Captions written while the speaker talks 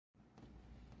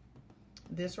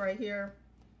This right here,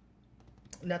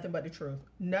 nothing but the truth.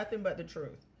 Nothing but the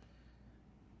truth.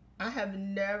 I have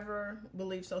never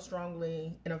believed so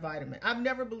strongly in a vitamin. I've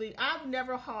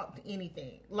never hawked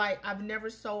anything. Like, I've never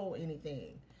sold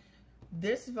anything.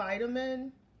 This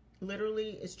vitamin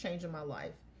literally is changing my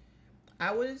life.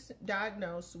 I was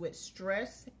diagnosed with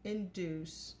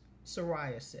stress-induced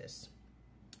psoriasis.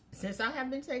 Since I have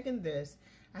been taking this,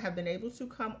 I have been able to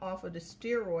come off of the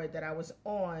steroid that I was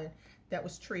on that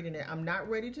was treating it. I'm not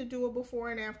ready to do a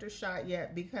before and after shot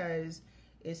yet because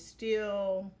it's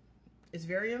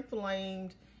very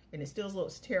inflamed and it still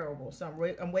looks terrible. So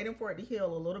I'm waiting for it to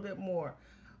heal a little bit more.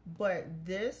 But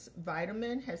this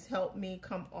vitamin has helped me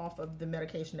come off of the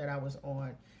medication that I was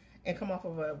on and come off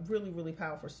of a really, really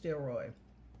powerful steroid.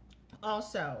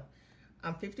 Also,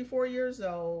 I'm 54 years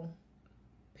old,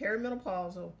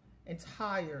 perimenopausal, and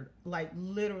tired, like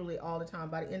literally all the time.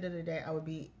 By the end of the day, I would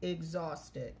be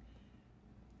exhausted.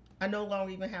 I no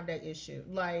longer even have that issue.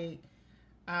 Like,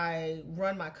 I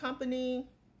run my company,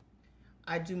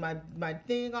 I do my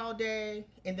thing all day,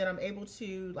 and then I'm able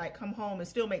to like come home and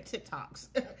still make TikToks.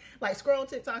 Like scroll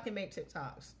TikTok and make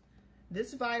TikToks.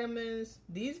 These vitamins,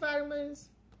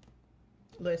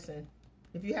 listen,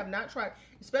 if you have not tried,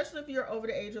 especially if you're over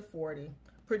the age of 40,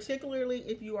 particularly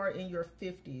if you are in your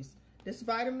 50s, these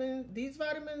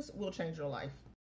vitamins will change your life.